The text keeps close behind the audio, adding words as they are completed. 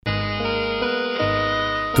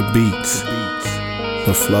The beats,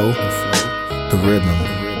 the flow, the rhythm.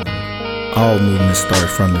 All movement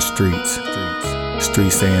starts from the streets.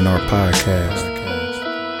 Streets A&R Podcast.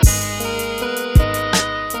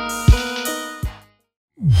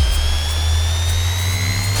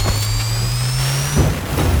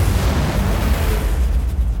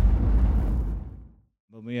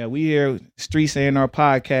 But yeah, we here, Streets A&R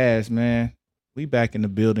Podcast, man. We back in the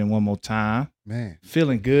building one more time. Man,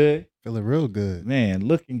 Feeling good. feeling real good. Man,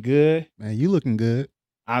 looking good. Man, you looking good.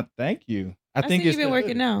 I thank you. I think it's you've been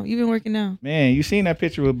working out. You've been working out. Man, you seen that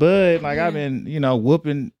picture with Bud? Like, Yeah. I've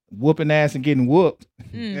been, whooping ass and getting whooped.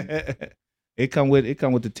 Mm. It come with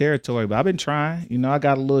the territory. But I've been trying. I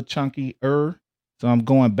got a little chunky so I'm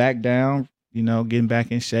going back down. Getting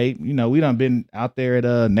back in shape. We done been out there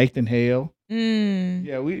at Nathan Hale. Mm.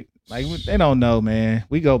 Yeah, they don't know, man.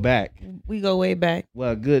 We go back. We go way back.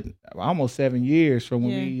 Well, good, almost 7 years from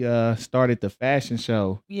when we started the fashion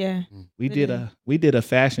show. Yeah. We did a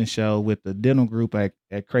fashion show with the dental group at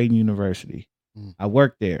Creighton University. Mm. I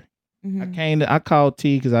worked there. Mm-hmm. I called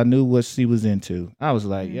T because I knew what she was into. I was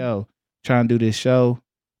like, yo, trying to do this show,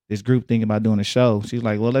 this group thinking about doing a show. She's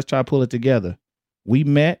like, well, let's try to pull it together. We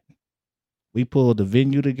met, we pulled the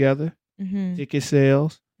venue together, Mm-hmm. ticket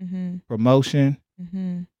sales, Mm-hmm. promotion.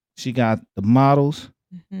 Mm-hmm. She got the models.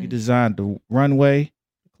 Mm-hmm. We designed the runway.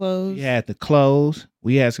 Clothes. We had the clothes.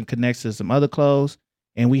 We had some connections to some other clothes.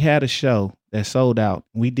 And we had a show that sold out.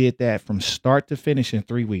 We did that from start to finish in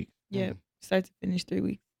 3 weeks. Yeah. Start to finish 3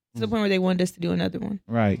 weeks. To the point where they wanted us to do another one.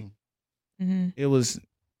 Right. Mm-hmm. It was,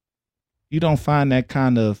 you don't find that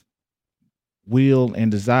kind of will and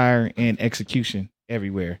desire and execution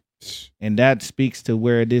everywhere. And that speaks to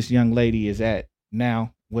where this young lady is at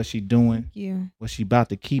now, what she doing, what she about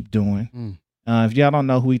to keep doing. If y'all don't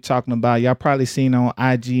know who we talking about, y'all probably seen on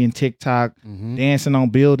IG and TikTok dancing on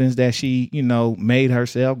buildings that she, made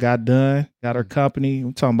herself, got done, got her company.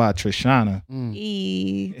 I'm talking about Trishonna.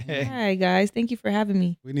 All right, guys. Thank you for having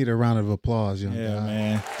me. We need a round of applause, young Yeah, guy.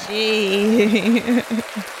 man. Hey.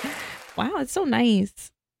 Wow, it's so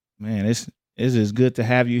nice. Man, it's just good to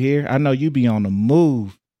have you here. I know you be on the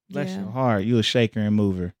move. Bless Yeah. your heart. You a shaker and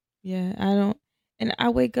mover. Yeah, I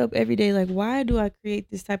wake up every day like, why do I create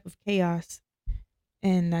this type of chaos?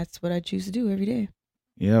 And that's what I choose to do every day.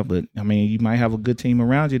 Yeah, but I mean, you might have a good team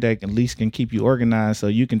around you that at least can keep you organized so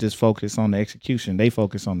you can just focus on the execution. They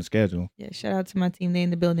focus on the schedule. Yeah, shout out to my team. They in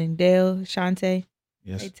the building. Dale, Shante,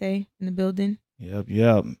 Yes. Tay in the building. Yep.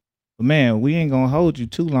 But man, we ain't going to hold you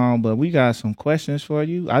too long, but we got some questions for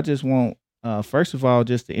you. I just want, first of all,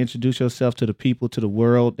 just to introduce yourself to the people, to the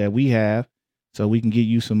world that we have, so we can get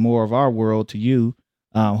you some more of our world to you.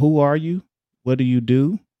 Who are you? What do you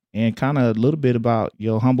do? And kind of a little bit about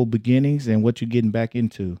your humble beginnings and what you're getting back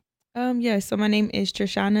into. Yeah, so my name is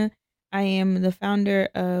Trishonna. I am the founder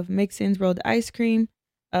of Mixins Rolled Ice Cream.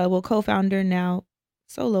 Co-founder, now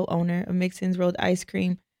solo owner of Mixins Rolled Ice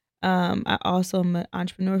Cream. I also am an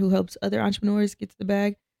entrepreneur who helps other entrepreneurs get to the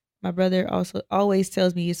bag. My brother also always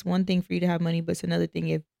tells me it's one thing for you to have money, but it's another thing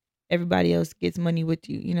if everybody else gets money with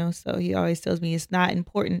you, So he always tells me it's not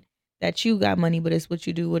important that you got money, but it's what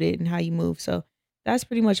you do with it and how you move. So that's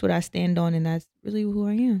pretty much what I stand on, and that's really who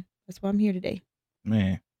I am. That's why I'm here today.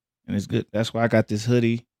 Man, and it's good. That's why I got this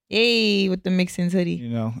hoodie. Hey, with the Mixins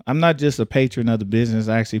hoodie. I'm not just a patron of the business.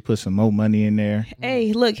 I actually put some more money in there.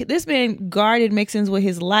 Hey, look, this man guarded Mixins with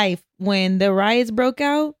his life. When the riots broke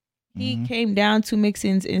out, he came down to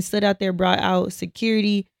Mixins and stood out there, brought out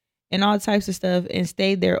security and all types of stuff, and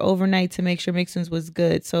stayed there overnight to make sure Mixins was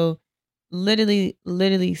good. So literally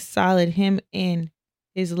solid. Him and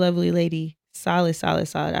his lovely lady. Solid.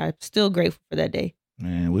 I'm still grateful for that day.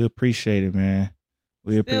 Man, we appreciate it, man.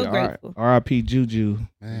 We Still appreciate grateful. R.I.P. Juju.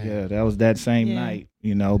 Man. Yeah, that was that same night,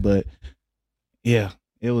 but yeah,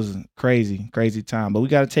 it was a crazy time. But we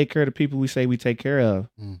got to take care of the people we say we take care of.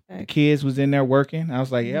 The kids was in there working. I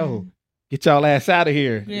was like, yo, get y'all ass out of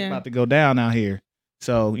here. Yeah. It's about to go down out here.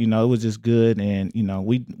 So, it was just good. And,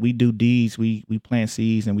 we do deeds. We plant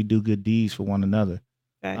seeds and we do good deeds for one another.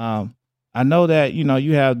 I know that,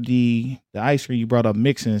 you have the ice cream. You brought up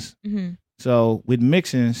Mixins. Mm-hmm. So with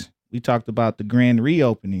Mixins, we talked about the grand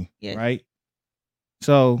reopening, right?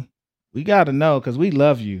 So we got to know, because we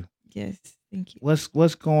love you. Yes, thank you.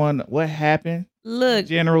 What happened? Look,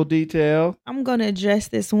 General detail. I'm going to address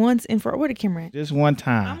this once and for all. Where the camera at? Just one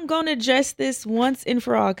time. I'm going to address this once and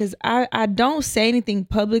for all, because I don't say anything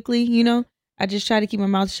publicly, I just try to keep my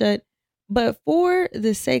mouth shut. But for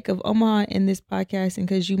the sake of Omaha and this podcast, and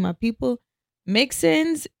because you my people,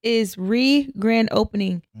 Mixins is grand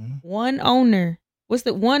opening. One owner. What's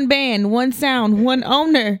the one band, one sound, one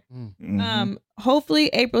owner? Hopefully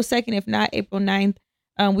April 2nd, if not April 9th.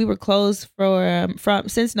 We were closed for from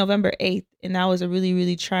since November 8th, and that was a really,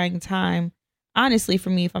 really trying time. Honestly, for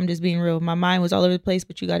me, if I'm just being real, my mind was all over the place.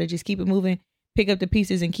 But you got to just keep it moving, pick up the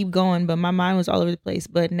pieces, and keep going. But my mind was all over the place.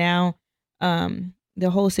 But now, the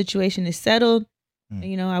whole situation is settled.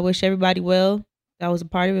 You know, I wish everybody well. That was a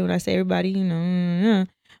part of it. When I say everybody, you know,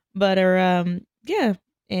 but yeah,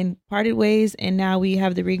 and parted ways, and now we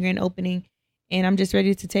have the re-grand opening, and I'm just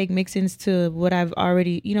ready to take Mixins to what I've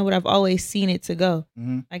already, you know, what I've always seen it to go.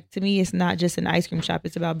 Like, to me, it's not just an ice cream shop.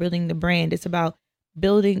 It's about building the brand. It's about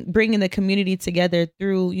bringing the community together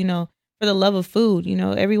through, you know, for the love of food. You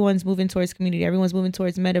know, everyone's moving towards community. Everyone's moving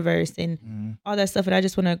towards metaverse and all that stuff. And I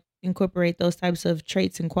just want to incorporate those types of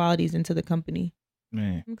traits and qualities into the company.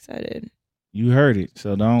 Man, I'm excited. You heard it.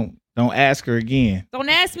 So don't ask her again. Don't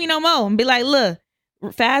ask me no more and be like, look,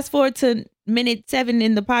 fast forward to minute 7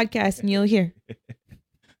 in the podcast and you'll hear.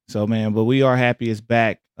 So, man, but we are happy it's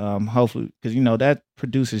back. Hopefully, because, you know, that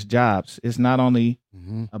produces jobs. It's not only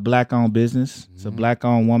a Black-owned business. It's a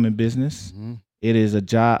Black-owned woman business. It is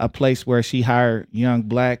a place where she hired young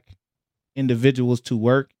Black individuals to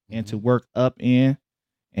work and to work up in.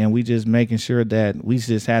 And we just making sure that we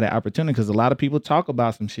just had an opportunity, because a lot of people talk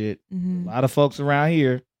about some shit. A lot of folks around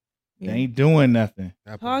here, they ain't doing nothing.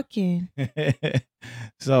 Talking.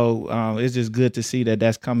 So it's just good to see that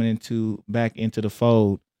that's coming back into the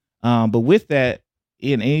fold. But with that,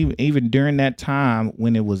 even during that time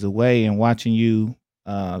when it was away and watching you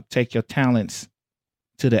take your talents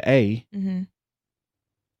to the A,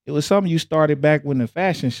 it was something you started back when the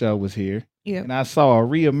fashion show was here. And I saw a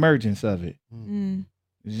reemergence of it.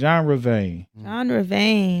 Genre vein. Genre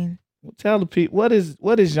vein. Well, tell the people what is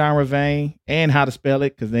genre vein and how to spell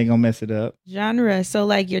it, because they ain't gonna mess it up. Genre. So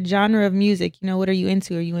like your genre of music, you know, what are you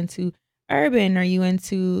into? Are you into urban? Are you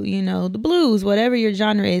into, you know, the blues? Whatever your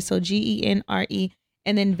genre is. So GENRE.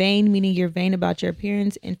 And then vein, meaning you're vain about your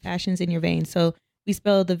appearance, and fashions in your vein. So we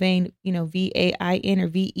spell the vein, you know, VAIN or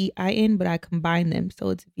VEIN, but I combine them. So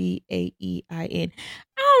it's VAEIN. I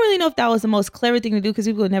don't really know if that was the most clever thing to do, because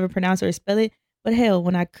people would never pronounce or spell it. But hell,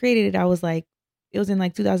 when I created it, I was like, it was in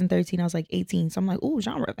like 2013. I was like 18. So I'm like, ooh,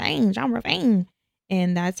 genre vein.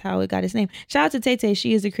 And that's how it got its name. Shout out to Tay.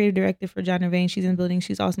 She is the creative director for Genre Vein. She's in the building.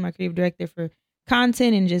 She's also my creative director for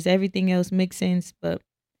content and just everything else, Mixins. But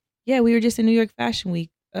yeah, we were just in New York Fashion Week.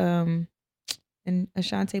 And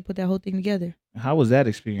Ashante put that whole thing together. How was that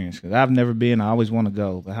experience? Because I've never been. I always want to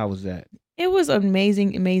go. But how was that? It was an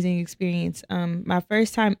amazing experience. My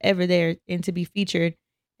first time ever there, and to be featured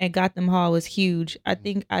at Gotham Hall was huge. I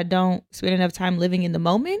think I don't spend enough time living in the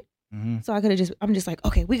moment. So I'm just like,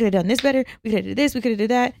 okay, we could have done this better. We could have did this. We could have did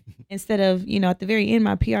that. Instead of, you know, at the very end,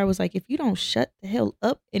 my PR was like, if you don't shut the hell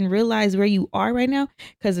up and realize where you are right now,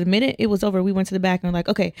 because the minute it was over, we went to the back and we're like,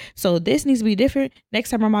 okay, so this needs to be different.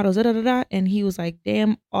 Next time our model's da-da-da-da. And he was like,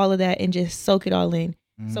 damn, all of that, and just soak it all in.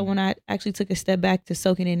 So when I actually took a step back to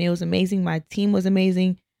soak it in, it was amazing. My team was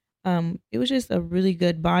amazing. It was just a really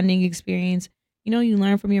good bonding experience. You know, you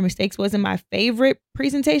learn from your mistakes. Wasn't my favorite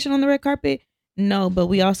presentation on the red carpet. No, but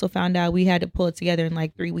we also found out we had to pull it together in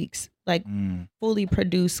like 3 weeks, like fully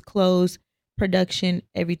produce, close, production,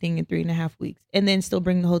 everything in 3.5 weeks, and then still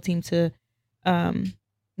bring the whole team to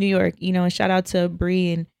New York, you know. And shout out to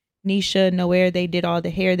Bree and Nisha, Nowhere. They did all the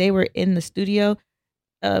hair. They were in the studio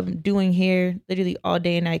doing hair literally all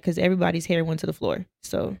day and night, because everybody's hair went to the floor.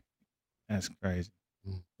 So that's crazy.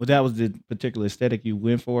 Well, that was the particular aesthetic you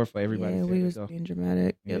went for everybody. Yeah, we was being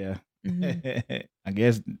dramatic. Yep. Yeah. I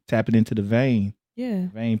guess tapping into the vein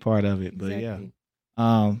part of it. But exactly.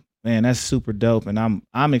 man, that's super dope, and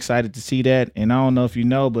I'm excited to see that. And I don't know if you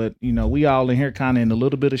know, but you know, we all in here kind of in a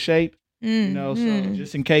little bit of shape, you know. So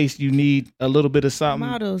just in case you need a little bit of something,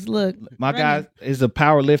 models, look, my guy is a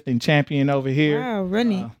powerlifting champion over here. Wow,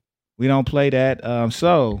 running. We don't play that.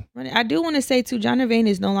 So I do want to say too, Genre Vein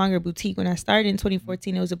is no longer a boutique. When I started in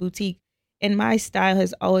 2014, it was a boutique, and my style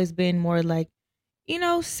has always been more like, you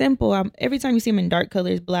know, simple. Every time you see them in dark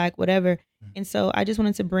colors, black, whatever. And so I just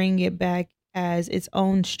wanted to bring it back as its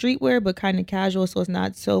own streetwear, but kind of casual. So it's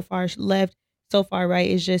not so far left, so far right.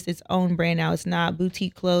 It's just its own brand now. It's not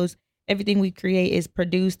boutique clothes. Everything we create is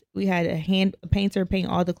produced. We had a painter paint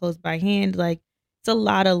all the clothes by hand. Like, it's a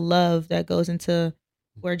lot of love that goes into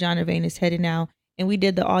where Genre Vein is headed now. And we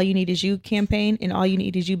did the All You Need Is You campaign, and All You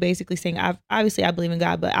Need Is You basically saying, obviously I believe in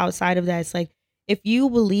God, but outside of that, it's like, if you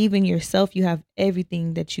believe in yourself, you have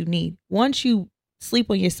everything that you need. Once you sleep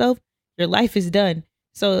on yourself, your life is done.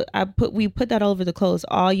 So we put that all over the clothes.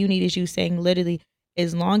 All you need is you, saying literally,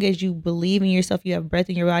 as long as you believe in yourself, you have breath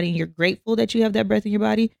in your body, and you're grateful that you have that breath in your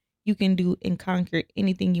body, you can do and conquer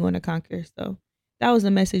anything you want to conquer. So that was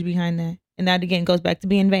the message behind that. And that again goes back to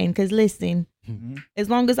being vain. Because listen, As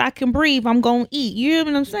long as I can breathe, I'm gonna eat. You hear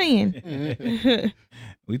what I'm saying?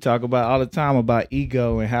 We talk about all the time about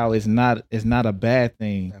ego and how it's not a bad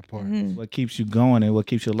thing. That part. It's what keeps you going and what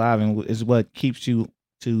keeps you alive and is what keeps you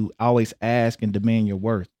to always ask and demand your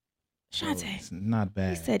worth. Shante, So it's not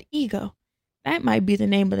bad. he said ego. That might be the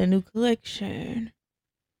name of the new collection.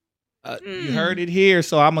 You heard it here,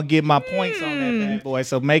 so I'm gonna get my points on that bad boy.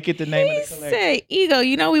 So make it the name of the collection. Say ego.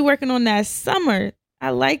 You know we working on that summer. I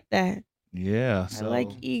like that. Yeah, I like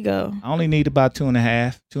ego. I only need about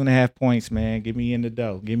 2.5 points, man. Get me in the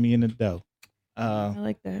dough. I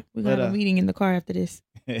like that. We're gonna have a meeting in the car after this.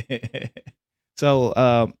 So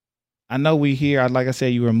I know we here. Like I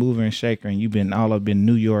said, you were a mover and shaker, and you've been all up in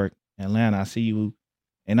New York, Atlanta. I see you,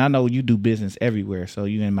 and I know you do business everywhere. So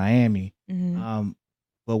you in Miami.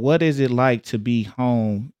 But what is it like to be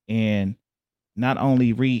home and not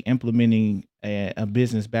only re-implementing a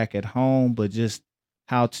business back at home, but just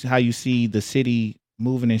how you see the city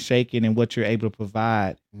moving and shaking and what you're able to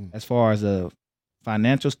provide as far as a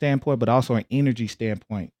financial standpoint, but also an energy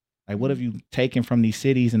standpoint? Like, what have you taken from these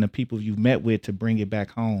cities and the people you've met with to bring it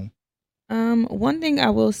back home? One thing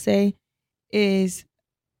I will say is,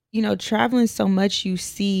 traveling so much, you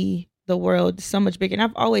see the world so much bigger. And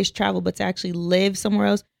I've always traveled, but to actually live somewhere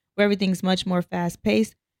else where everything's much more fast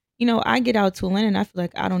paced, I get out to Atlanta and I feel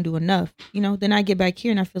like I don't do enough. Then I get back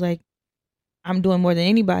here and I feel like I'm doing more than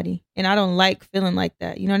anybody. And I don't like feeling like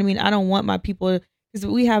that. You know what I mean? I don't want my people, because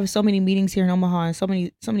we have so many meetings here in Omaha and so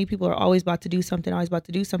many people are always about to do something,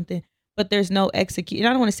 but there's no execute. And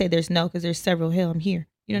I don't want to say there's no, because there's several. Hell, I'm here.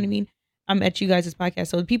 You know what I mean? I'm at you guys' podcast.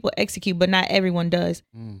 So people execute, but not everyone does.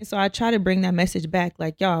 And so I try to bring that message back.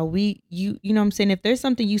 Like, y'all, you know what I'm saying? If there's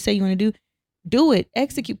something you say you want to do it,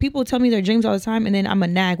 execute. People tell me their dreams all the time. And then I'm a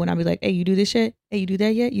nag when I be like, hey, you do this shit? Hey, you do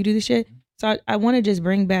that yet? You do this shit? So I want to just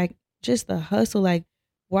bring back just the hustle. Like,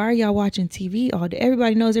 why are y'all watching TV all day?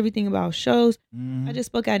 Everybody knows everything about shows. I just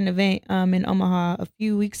spoke at an event in Omaha a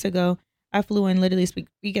few weeks ago. I flew in literally speak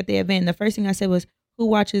at the event. The first thing I said was, who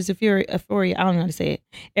watches Euphoria? I don't know how to say it.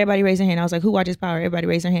 Everybody raised their hand. I was like, who watches Power? Everybody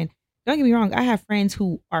raised their hand. Don't get me wrong. I have friends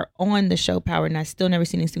who are on the show Power and I still never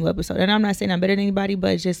seen a single episode. And I'm not saying I'm better than anybody,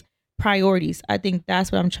 but it's just priorities. I think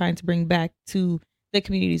that's what I'm trying to bring back to the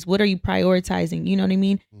communities. What are you prioritizing? You know what I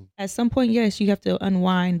mean? At some point, yes, you have to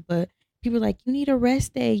unwind, but people are like, you need a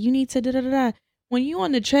rest day. You need to da-da-da-da. When you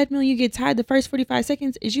on the treadmill, you get tired the first 45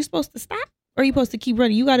 seconds. Is you supposed to stop or are you supposed to keep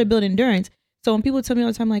running? You got to build endurance. So when people tell me all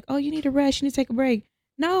the time, like, oh, you need a rest, you need to take a break.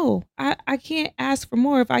 No, I can't ask for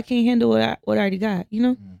more if I can't handle what I already got.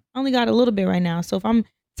 I only got a little bit right now. So if I'm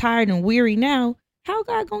tired and weary now, how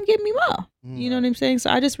God gonna give me more? You know what I'm saying?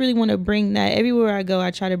 So I just really want to bring that everywhere I go.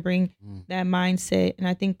 I try to bring that mindset. And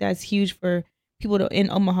I think that's huge for people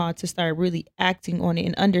in Omaha to start really acting on it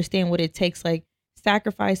and understand what it takes. Like,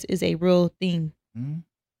 sacrifice is a real thing.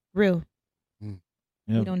 Real.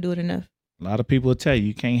 We don't do it enough. A lot of people will tell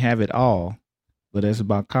you can't have it all, but it's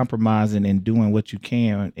about compromising and doing what you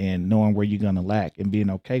can and knowing where you're going to lack and being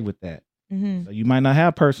okay with that. So you might not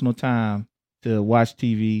have personal time to watch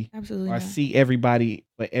TV or see everybody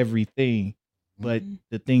for everything, but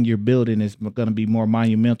the thing you're building is going to be more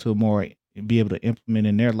monumental, more be able to implement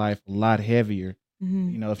in their life a lot heavier,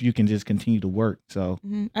 if you can just continue to work. So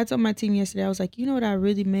I told my team yesterday, I was like, you know what I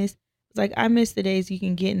really miss? It's like, I miss the days you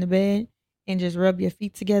can get in the bed and just rub your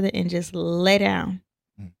feet together and just lay down.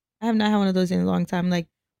 I have not had one of those in a long time. Like,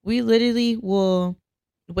 we literally will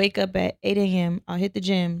wake up at 8 a.m. I'll hit the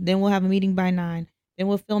gym. Then we'll have a meeting by 9. Then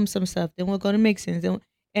we'll film some stuff. Then we'll go to mixins.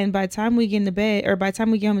 And by the time we get in the bed, or by the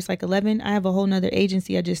time we get home, it's like 11. I have a whole nother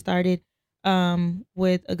agency I just started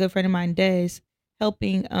with a good friend of mine, Des,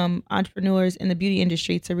 helping entrepreneurs in the beauty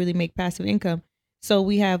industry to really make passive income. So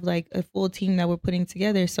we have like a full team that we're putting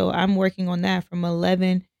together. So I'm working on that from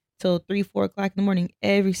 11 till 3, 4 o'clock in the morning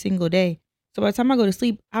every single day. So by the time I go to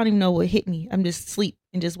sleep, I don't even know what hit me. I'm just sleep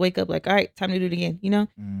and just wake up like, all right, time to do it again,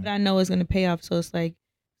 But I know it's going to pay off. So it's like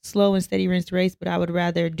slow and steady rinse race. But I would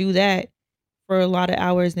rather do that for a lot of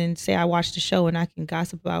hours than say I watch the show and I can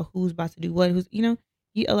gossip about who's about to do what,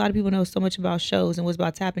 a lot of people know so much about shows and what's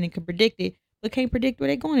about to happen and can predict it, but can't predict where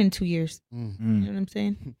they're going in 2 years. You know what I'm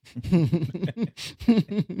saying?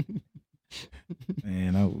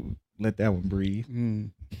 Man, I'll let that one breathe.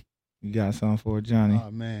 You got something for it, Johnny? Oh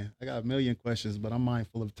man, I got a million questions, but I'm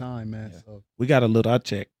mindful of time, man. Yeah. So we got a little. I'll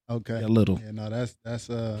check. Okay, a little. Yeah, no,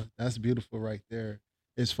 that's beautiful right there.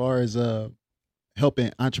 As far as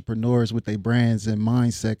helping entrepreneurs with their brands and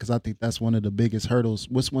mindset, because I think that's one of the biggest hurdles.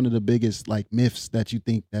 What's one of the biggest like myths that you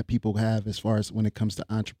think that people have as far as when it comes to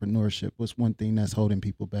entrepreneurship? What's one thing that's holding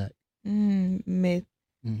people back? Myth.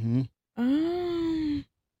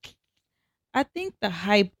 I think the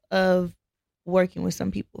hype of working with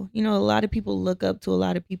some people. You know, a lot of people look up to a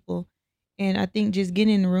lot of people, and I think just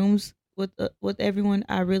getting in rooms with everyone,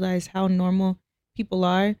 I realize how normal people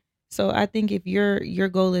are. So I think if your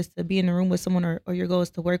goal is to be in a room with someone, or your goal is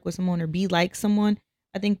to work with someone or be like someone,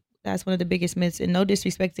 I think that's one of the biggest myths. And no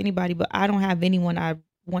disrespect to anybody, but I don't have anyone I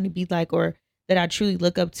want to be like or that I truly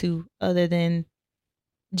look up to other than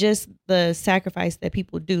just the sacrifice that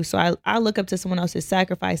people do. So I look up to someone else's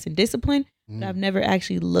sacrifice and discipline, but I've never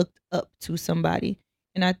actually looked up to somebody.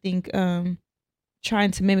 And I think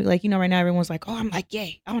trying to mimic, like, you know, right now everyone's like, oh, I'm like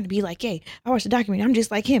Ye. I want to be like Ye. I watched the documentary. I'm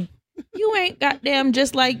just like him. You ain't goddamn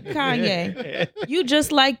just like Kanye. You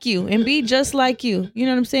just like you and be just like you. You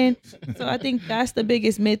know what I'm saying? So I think that's the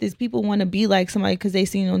biggest myth is people want to be like somebody because they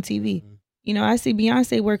seen it on TV. You know, I see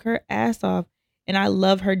Beyonce work her ass off and I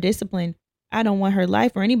love her discipline. I don't want her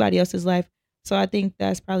life or anybody else's life. So I think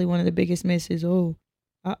that's probably one of the biggest myths is, oh,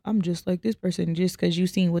 I'm just like this person just because you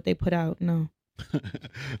seen what they put out. No.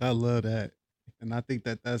 I love that. And I think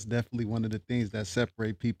that that's definitely one of the things that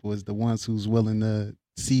separate people is the ones who's willing to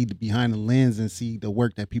see behind the lens and see the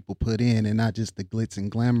work that people put in and not just the glitz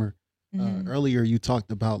and glamour. Earlier, you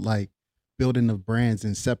talked about like building of brands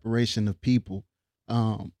and separation of people.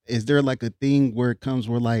 Is there like a thing where it comes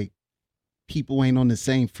where like people ain't on the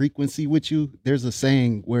same frequency with you? There's a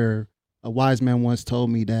saying where a wise man once told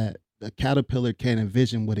me that a caterpillar can't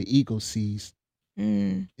envision what an eagle sees.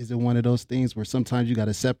 Is it one of those things where sometimes you got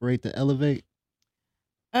to separate to elevate?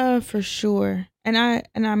 For sure. And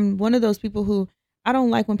I'm one of those people who I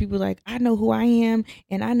don't like when people are like, I know who I am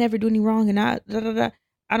and I never do any wrong and I da, da, da.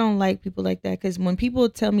 I don't like people like that because when people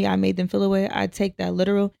tell me I made them feel away, I take that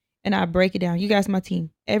literal and I break it down. You guys, my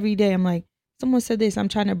team. Every day I'm like, someone said this. I'm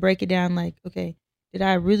trying to break it down like, okay, did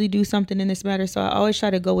I really do something in this matter? So I always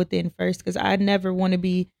try to go within first because I never want to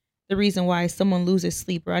be the reason why someone loses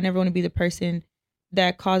sleep, or I never want to be the person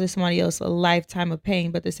that causes somebody else a lifetime of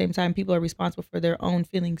pain. But at the same time, people are responsible for their own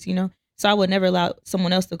feelings, you know? So I would never allow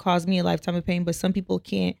someone else to cause me a lifetime of pain, but some people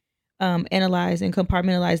can't analyze and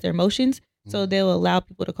compartmentalize their emotions. So they'll allow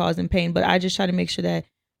people to cause them pain. But I just try to make sure that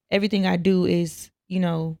everything I do is, you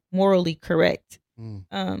know, morally correct.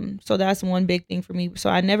 So that's one big thing for me. So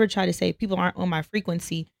I never try to say people aren't on my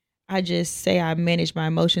frequency. I just say I manage my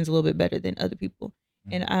emotions a little bit better than other people.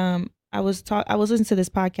 And I was listening to this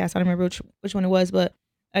podcast. I don't remember which one it was, but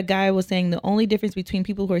a guy was saying the only difference between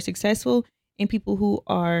people who are successful and people who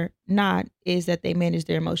are not is that they manage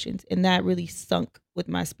their emotions. And that really sunk with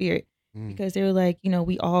my spirit because they were like, you know,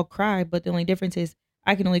 we all cry, but the only difference is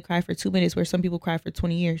I can only cry for 2 minutes where some people cry for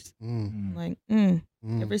 20 years. I'm like,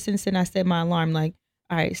 ever since then I set my alarm like,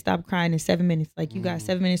 all right, stop crying in 7 minutes. Like you got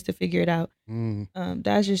 7 minutes to figure it out.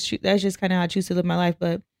 That's just kind of how I choose to live my life.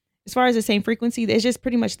 But as far as the same frequency, it's just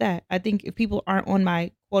pretty much that. I think if people aren't on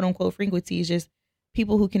my quote unquote frequency, it's just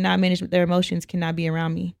people who cannot manage their emotions cannot be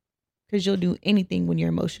around me because you'll do anything when you're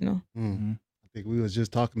emotional. I think we was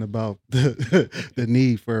just talking about the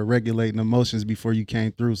need for regulating emotions before you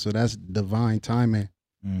came through. So that's divine timing.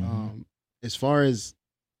 As far as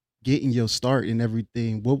getting your start and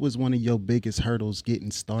everything, what was one of your biggest hurdles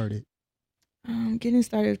getting started? Getting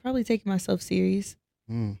started was probably taking myself serious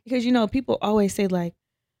because, you know, people always say like,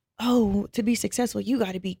 oh, to be successful, you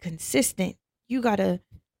got to be consistent. You got to,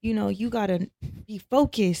 you know, you got to be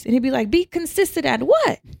focused. And he'd be like, be consistent at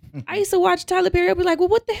what? I used to watch Tyler Perry. I'd be like, well,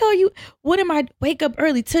 what am I wake up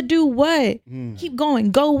early to do what? Keep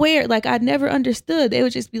going, go where? Like, I never understood. They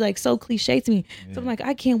would just be like so cliche to me. Yeah. So I'm like,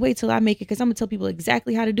 I can't wait till I make it because I'm going to tell people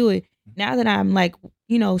exactly how to do it. Now that I'm like,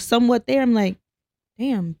 you know, somewhat there, I'm like,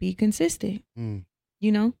 damn, be consistent.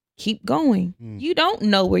 You know, keep going. You don't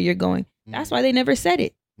know where you're going. That's why they never said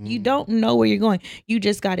it. You don't know where you're going. You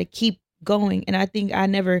just got to keep going. And I think I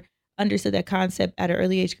never understood that concept at an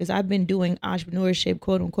early age because I've been doing entrepreneurship,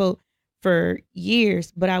 quote unquote, for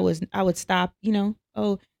years. But I would stop, you know,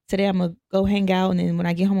 oh, today I'm going to go hang out. And then when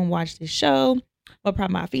I get home and watch this show, I'll prop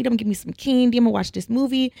my feet, I'm going to give me some candy, I'm going to watch this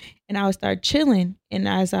movie. And I would start chilling. And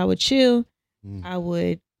as I would chill, I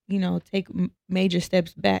would, you know, take major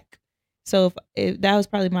steps back. So if that was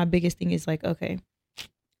probably my biggest thing is like, okay,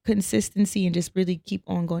 consistency and just really keep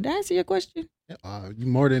on going. Did I answer your question? You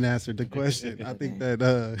more than answered the question. I think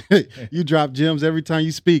that you drop gems every time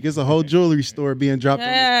you speak. It's a whole jewelry store being dropped.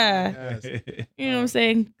 Yeah. You know what I'm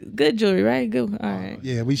saying? Good jewelry, right? Good. All right.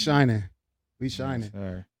 Yeah, we shining. We shining.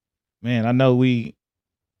 Yes, man, I know we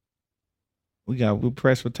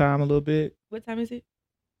pressed for time a little bit. What time is it?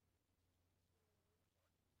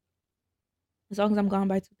 As long as I'm gone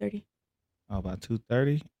by 2:30. Oh, about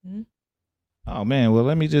 2:30? Oh man, well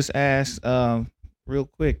let me just ask real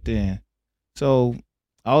quick then. So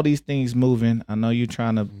all these things moving, I know you're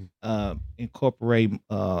trying to incorporate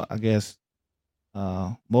I guess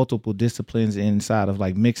multiple disciplines inside of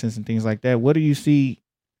like mixings and things like that. What do you see?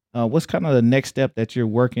 What's kind of the next step that you're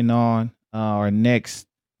working on, or next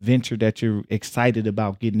venture that you're excited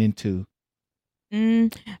about getting into?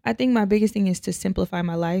 I think my biggest thing is to simplify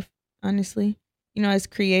my life, honestly. You know, as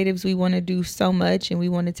creatives, we want to do so much and we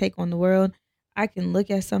want to take on the world. I can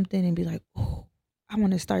look at something and be like, oh, I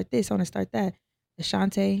want to start this, I want to start that.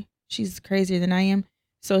 Ashante, she's crazier than I am.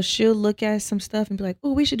 So she'll look at some stuff and be like,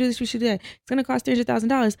 oh, we should do this, we should do that. It's going to cost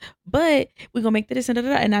 $300,000, but we're going to make this and da, da,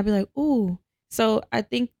 da. And I'll be like, oh. So I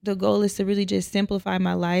think the goal is to really just simplify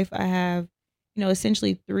my life. I have,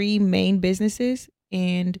 essentially 3 main businesses,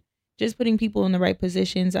 and just putting people in the right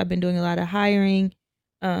positions. I've been doing a lot of hiring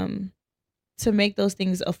um, to make those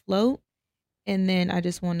things afloat. And then I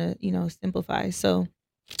just want to, simplify. So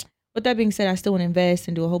with that being said, I still want to invest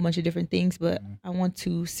and do a whole bunch of different things, but I want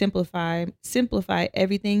to simplify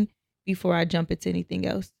everything before I jump into anything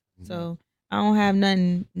else. So I don't have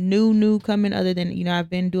nothing new coming other than, I've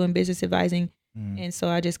been doing business advising. And so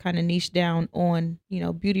I just kind of niche down on,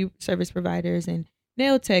 beauty service providers and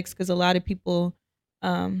nail techs, because a lot of people,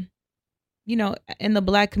 in the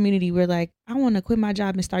Black community, we're like, I want to quit my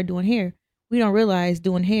job and start doing hair. We don't realize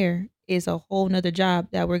doing hair is a whole nother job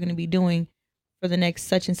that we're going to be doing for the next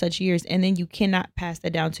such and such years. And then you cannot pass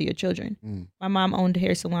that down to your children. My mom owned a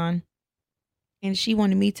hair salon, and she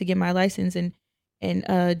wanted me to get my license and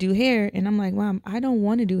do hair. And I'm like, Mom, I don't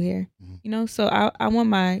want to do hair. So I want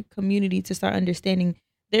my community to start understanding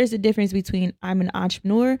there's a difference between I'm an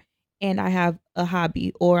entrepreneur and I have a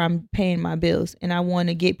hobby, or I'm paying my bills. And I want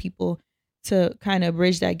to get people to kind of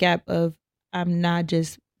bridge that gap of, I'm not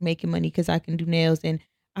just making money because I can do nails and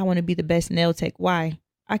I want to be the best nail tech. Why?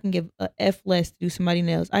 I can give a F less to do somebody's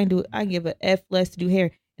nails. I can give a F less to do hair.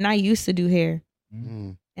 And I used to do hair.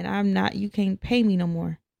 And I'm not, you can't pay me no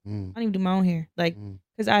more. I don't even do my own hair. Like,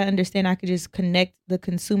 because I understand I could just connect the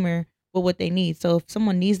consumer with what they need. So if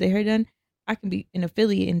someone needs their hair done, I can be an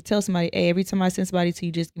affiliate and tell somebody, hey, every time I send somebody to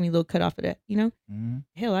you, just give me a little cut off of that,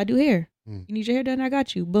 Hell, I do hair. You need your hair done? I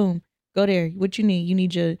got you. Boom. Go there. What you need? You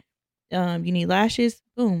need your, you need lashes?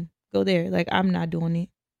 Boom. Go there. Like, I'm not doing it.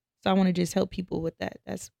 So I want to just help people with that.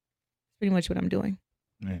 That's pretty much what I'm doing.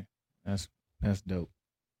 Man, that's dope.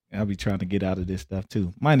 I'll be trying to get out of this stuff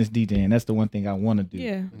too. Mine is DJing. That's the one thing I want to do.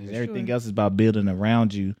 Yeah. Everything else is about building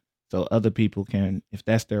around you, so other people can, if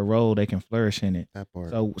that's their role, they can flourish in it. That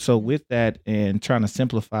part. So with that and trying to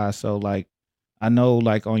simplify, so like, I know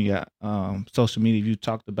like on your social media, you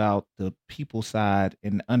talked about the people side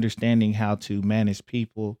and understanding how to manage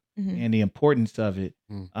people and the importance of it.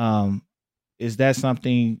 Is that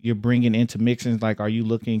something you're bringing into mixings? Like, are you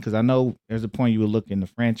looking, because I know there's a point you were looking to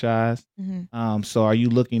franchise. So are you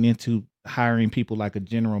looking into hiring people like a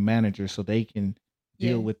general manager so they can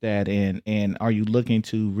deal with that? And are you looking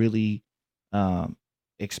to really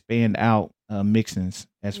expand out mixings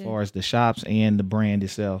as far as the shops and the brand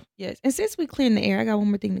itself? Yes. And since we clearing the air, I got one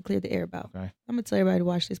more thing to clear the air about. Okay. I'm going to tell everybody to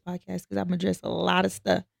watch this podcast because I'm going to address a lot of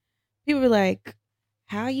stuff. People are like,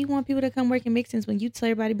 how you want people to come work in mixins when you tell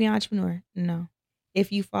everybody to be an entrepreneur? No.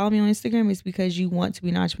 If you follow me on Instagram, it's because you want to be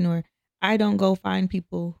an entrepreneur. I don't go find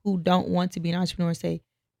people who don't want to be an entrepreneur and say,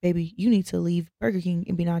 baby, you need to leave Burger King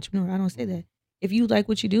and be an entrepreneur. I don't say that. If you like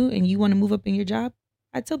what you do and you want to move up in your job,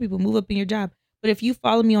 I tell people move up in your job. But if you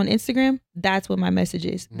follow me on Instagram, that's what my message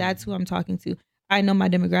is. That's who I'm talking to. I know my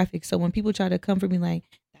demographics. So when people try to come for me like,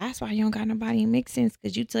 that's why you don't got nobody in mixins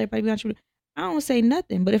because you tell everybody to be an entrepreneur, I don't say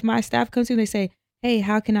nothing. But if my staff comes to me and they say, hey,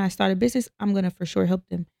 how can I start a business? I'm going to for sure help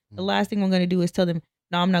them. The last thing I'm going to do is tell them,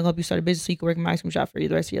 no, I'm not going to help you start a business so you can work in my ice cream shop for the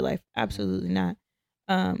rest of your life. Absolutely not.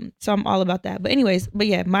 So I'm all about that. But anyways,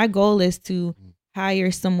 yeah, my goal is to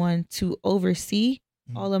hire someone to oversee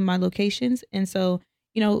all of my locations. And so,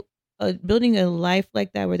 building a life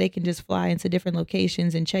like that where they can just fly into different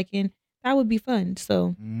locations and check in, that would be fun.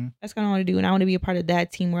 So that's kind of what I want to do. And I want to be a part of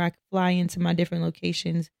that team where I can fly into my different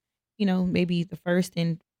locations, maybe the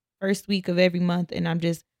first week of every month, and I'm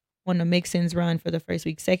just on a mix-ins run for the first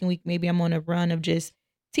week. Second week, maybe I'm on a run of just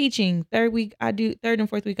teaching. Third and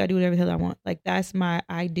fourth week, I do whatever the hell I want. Like, that's my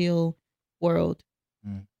ideal world.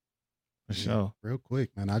 For sure. Real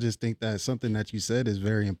quick, man. I just think that something that you said is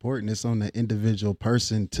very important. It's on the individual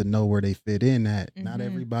person to know where they fit in at. Not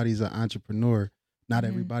everybody's an entrepreneur. Not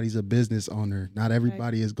everybody's a business owner. Not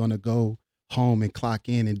everybody is going to go home and clock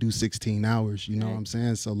in and do 16 hours. You know what I'm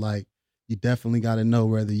saying? So like, you definitely got to know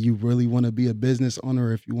whether you really want to be a business owner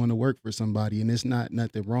or if you want to work for somebody. And it's not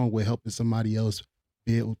nothing wrong with helping somebody else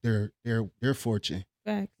build their fortune.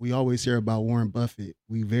 Facts. We always hear about Warren Buffett.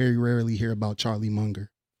 We very rarely hear about Charlie Munger.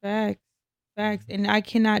 Facts. And I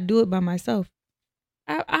cannot do it by myself.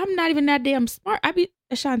 I'm not even that damn smart. I be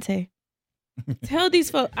Ashante. tell these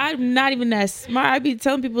folks I'm not even that smart. I be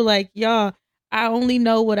telling people like, y'all, I only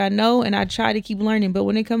know what I know and I try to keep learning. But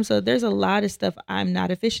when it comes to there's a lot of stuff I'm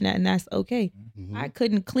not efficient at, and that's okay. Mhm. I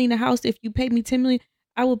couldn't clean a house. If you paid me $10 million,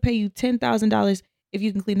 I will pay you $10,000 if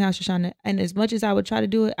you can clean the house, Trishonna. And as much as I would try to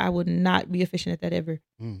do it, I would not be efficient at that ever.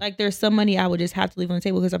 Like there's some money I would just have to leave on the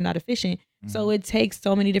table because I'm not efficient. So it takes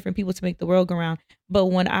so many different people to make the world go round. But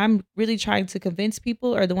when I'm really trying to convince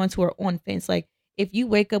people or the ones who are on fence, like if you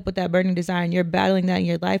wake up with that burning desire and you're battling that in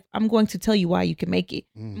your life, I'm going to tell you why you can make it.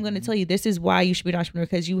 I'm going to tell you this is why you should be an entrepreneur,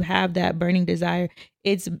 because you have that burning desire.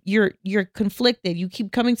 It's you're conflicted. You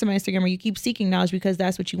keep coming to my Instagram or you keep seeking knowledge because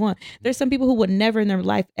that's what you want. There's some people who would never in their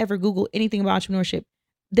life ever Google anything about entrepreneurship.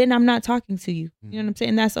 Then I'm not talking to you. You know what I'm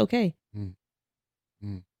saying? That's okay.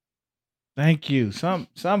 Thank you.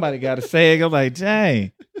 Somebody got to say it. I'm like,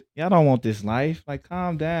 dang, y'all don't want this life. Like,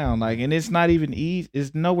 calm down. Like, and it's not even easy.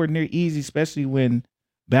 It's nowhere near easy, especially when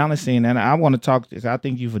balancing. And I want to talk. I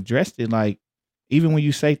think you've addressed it. Like, even when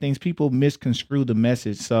you say things, people misconstrue the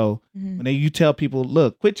message. So when you tell people,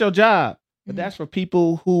 look, quit your job, but that's for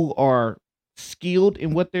people who are skilled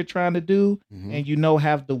in what they're trying to do, and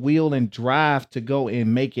have the will and drive to go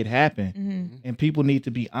and make it happen. And people need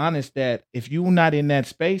to be honest that if you're not in that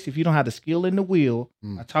space, if you don't have the skill in the wheel,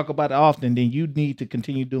 I talk about it often, then you need to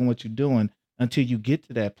continue doing what you're doing until you get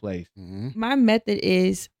to that place. My method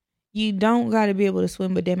is you don't got to be able to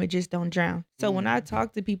swim, but damn it, just don't drown. So when I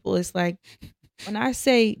talk to people, it's like when I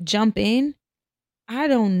say jump in, I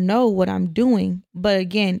don't know what I'm doing. But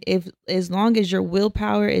again, if as long as your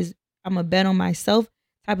willpower is I'm a bet on myself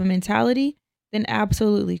type of mentality, then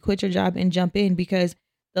absolutely quit your job and jump in, because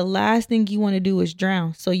the last thing you want to do is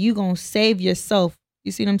drown. So you going to save yourself.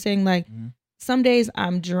 You see what I'm saying? Like some days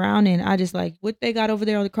I'm drowning. I just like what they got over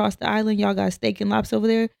there across the island. Y'all got steak and lobster over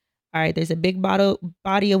there. All right, there's a big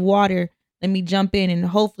body of water. Let me jump in and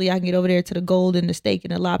hopefully I can get over there to the gold and the steak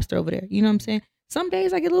and the lobster over there. You know what I'm saying? Some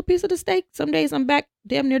days I get a little piece of the steak. Some days I'm back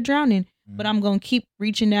damn near drowning. But I'm going to keep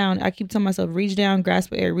reaching down. I keep telling myself, reach down,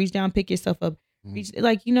 grasp for air, reach down, pick yourself up. Reach,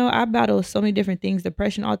 like, I battle so many different things,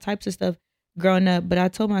 depression, all types of stuff growing up. But I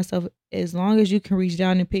told myself, as long as you can reach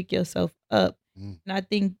down and pick yourself up. And I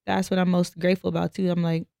think that's what I'm most grateful about too. I'm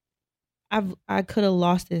like, I could have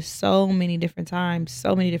lost this so many different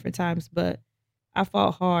times, but I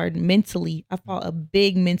fought hard mentally. I fought a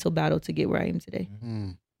big mental battle to get where I am today.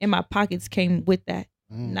 And my pockets came with that,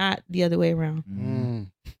 not the other way around.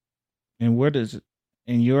 And where does,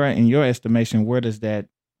 in your estimation, where does that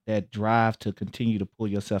drive to continue to pull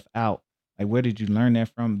yourself out? Like, where did you learn that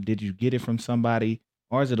from? Did you get it from somebody,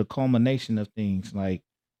 or is it a culmination of things? Like,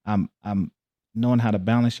 I'm knowing how to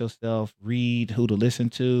balance yourself, read who to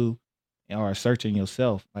listen to, or searching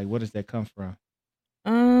yourself. Like, where does that come from?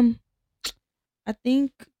 I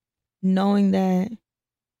think knowing that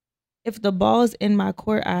if the ball's in my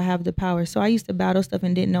court, I have the power. So I used to battle stuff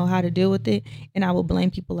and didn't know how to deal with it, and I would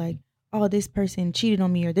blame people like, oh, this person cheated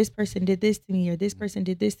on me, or this person did this to me, or this person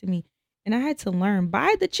did this to me. And I had to learn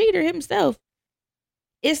by the cheater himself.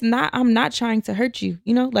 I'm not trying to hurt you,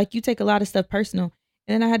 like you take a lot of stuff personal.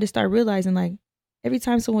 And then I had to start realizing like every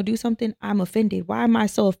time someone do something, I'm offended. Why am I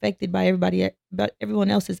so affected by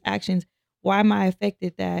everyone else's actions? Why am I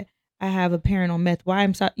affected that I have a parent on meth? Why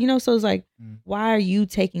I'm so, so it's like, why are you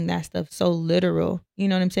taking that stuff so literal? You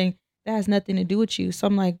know what I'm saying? That has nothing to do with you. So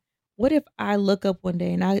I'm like, what if I look up one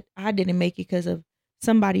day and I didn't make it because of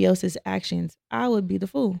somebody else's actions? I would be the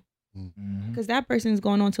fool because that person is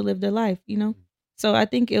going on to live their life, So I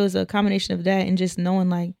think it was a combination of that and just knowing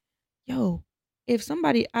like, yo, if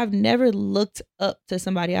somebody, I've never looked up to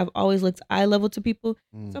somebody. I've always looked eye level to people.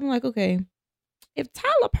 So I'm like, okay, if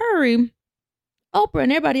Tyler Perry, Oprah,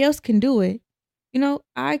 and everybody else can do it,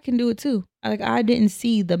 I can do it too. Like I didn't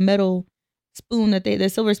see the metal spoon the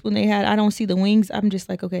silver spoon they had. I don't see the wings. I'm just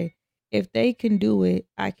like, okay, if they can do it,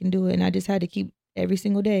 I can do it. And I just had to keep every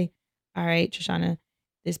single day. All right, Trishonna,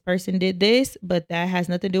 this person did this, but that has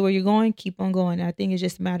nothing to do where you're going. Keep on going. I think it's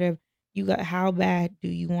just a matter of how bad do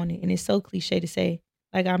you want it? And it's so cliche to say.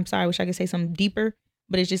 Like, I'm sorry, I wish I could say something deeper,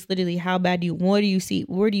 but it's just literally how bad what do you see?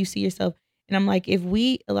 Where do you see yourself? And I'm like, a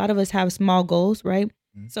lot of us have small goals, right?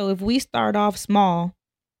 So if we start off small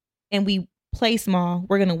and we play small,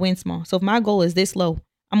 we're going to win small. So if my goal is this low,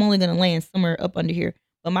 I'm only going to land somewhere up under here.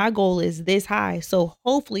 But my goal is this high. So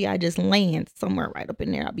hopefully I just land somewhere right up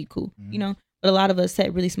in there. I'll be cool, But a lot of us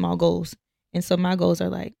set really small goals. And so my goals are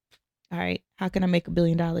like, all right, how can I make $1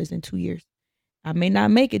 billion in 2 years? I may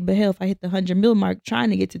not make it, but hell, if I hit the 100 mil mark trying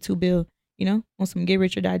to get to 2 bill, on some get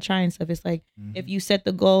rich or die trying stuff, it's like, if you set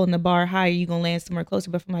the goal and the bar higher, you're going to land somewhere closer.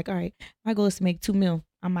 But if I'm like, all right, my goal is to make 2 mil,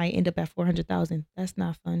 I might end up at 400,000. That's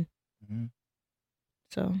not fun.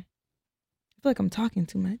 So feel like I'm talking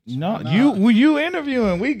too much. No, you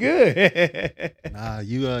interviewing. We good. Nah,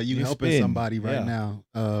 you helping spitting. somebody right Yeah.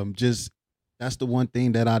 now. Just that's the one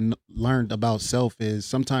thing that I learned about self is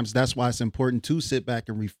sometimes that's why it's important to sit back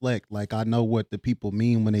and reflect. Like I know what the people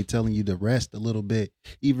mean when they telling you to rest a little bit.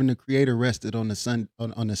 Even the creator rested on the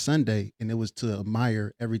on a Sunday, and it was to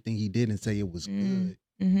admire everything he did and say it was good.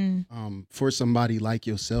 For somebody like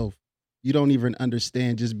yourself, you don't even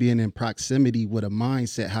understand just being in proximity with a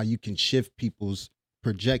mindset how you can shift people's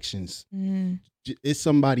projections. It's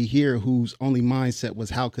somebody here whose only mindset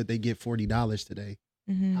was how could they get $40 today?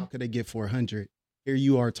 How could they get 400? Here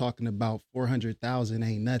you are talking about 400,000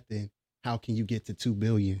 ain't nothing. How can you get to 2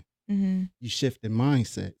 billion? You shifted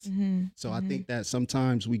mindsets. So I think that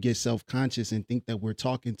sometimes we get self-conscious and think that we're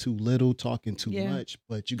talking too little, talking too much,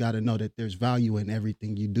 but you got to know that there's value in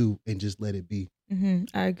everything you do and just let it be.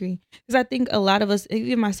 I agree. Because I think a lot of us,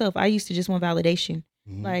 even myself, I used to just want validation.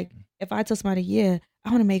 Like if I tell somebody, yeah, I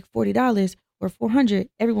want to make $40 or 400,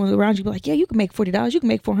 everyone around you be like, yeah, you can make $40, you can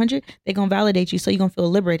make 400. They're going to validate you. So you're going to feel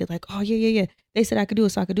liberated. Like, oh yeah. They said I could do it,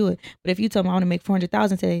 so I could do it. But if you tell them I want to make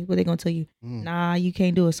 400,000 today, what are they going to tell you? Nah, you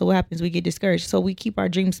can't do it. So what happens? We get discouraged. So we keep our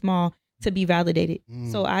dreams small to be validated.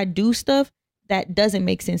 So I do stuff that doesn't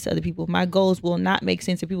make sense to other people. My goals will not make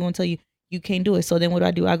sense if people won't tell you, you can't do it. So then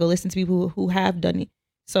what do? I go listen to people who have done it.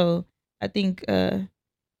 So I think,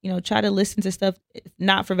 try to listen to stuff,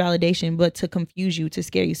 not for validation, but to confuse you, to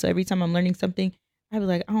scare you. So every time I'm learning something, I be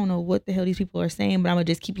like, I don't know what the hell these people are saying, but I'm going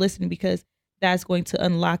to just keep listening because that's going to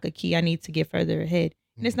unlock a key I need to get further ahead.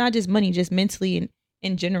 And it's not just money, just mentally and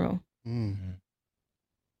in general. Man.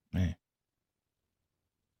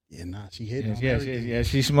 Yeah, nah, she hitting. Yeah,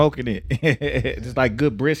 she's smoking it. Just like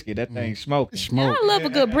good brisket. That thing smoking. I love a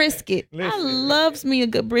good brisket. I loves me a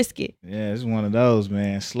good brisket. Yeah, it's one of those,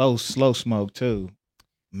 man. Slow smoke too.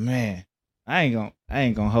 Man, I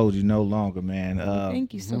ain't gonna hold you no longer, man.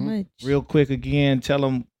 Thank you so much. Real quick again, tell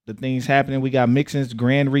them the things happening. We got Mixon's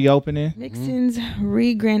grand reopening. Mixon's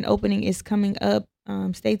grand opening is coming up.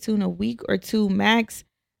 Stay tuned, a week or two max.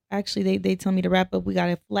 Actually, they tell me to wrap up. We got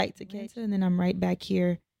a flight to catch, and then I'm right back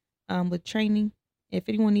here with training. If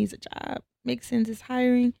anyone needs a job, Mixon's is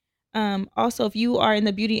hiring. Also, if you are in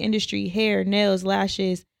the beauty industry, hair, nails,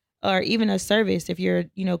 lashes, or even a service, if you're,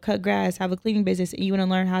 cut grass, have a cleaning business, and you want to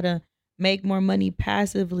learn how to make more money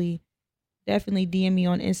passively, definitely DM me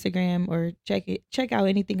on Instagram or check out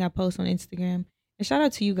anything I post on Instagram. And shout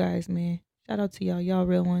out to you guys, man. Shout out to y'all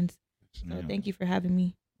real ones. So thank you for having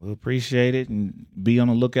me. We appreciate it, and be on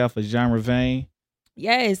the lookout for Jean Ravane.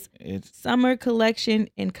 Yes, it's summer collection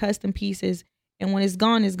and custom pieces, and when it's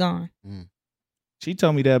gone, it's gone. She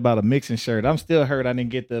told me that about a Mixon shirt. I'm still hurt I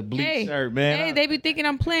didn't get the bleach shirt, man. Hey, they be thinking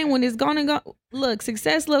I'm playing when it's gone and gone. Look,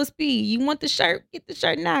 success loves speed. You want the shirt, get the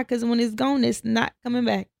shirt now, because when it's gone, it's not coming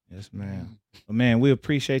back. Yes, ma'am. But man, we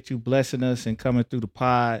appreciate you blessing us and coming through the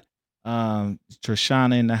pod.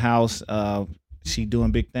 Trishonna in the house. She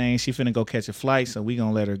doing big things. She finna go catch a flight, so we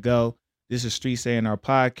gonna let her go. This is Street Saying Our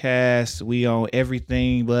podcast. We on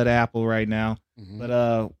everything but Apple right now.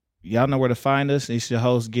 But y'all know where to find us. It's your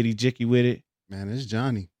host, Giddy Jicky with it. Man, it's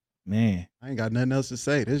Johnny. Man, I ain't got nothing else to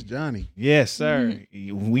say. This Johnny. Yes, sir.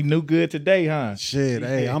 We knew good today, huh? Shit,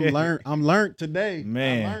 hey, I'm learned today.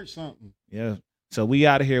 Man, I learned something. Yeah. So we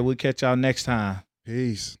out of here. We'll catch y'all next time.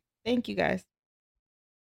 Peace. Thank you, guys.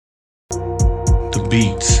 The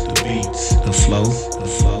beats, the flow,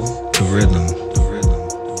 the rhythm.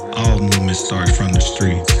 All movement starts from the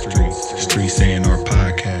streets. Street Saying Our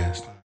podcast.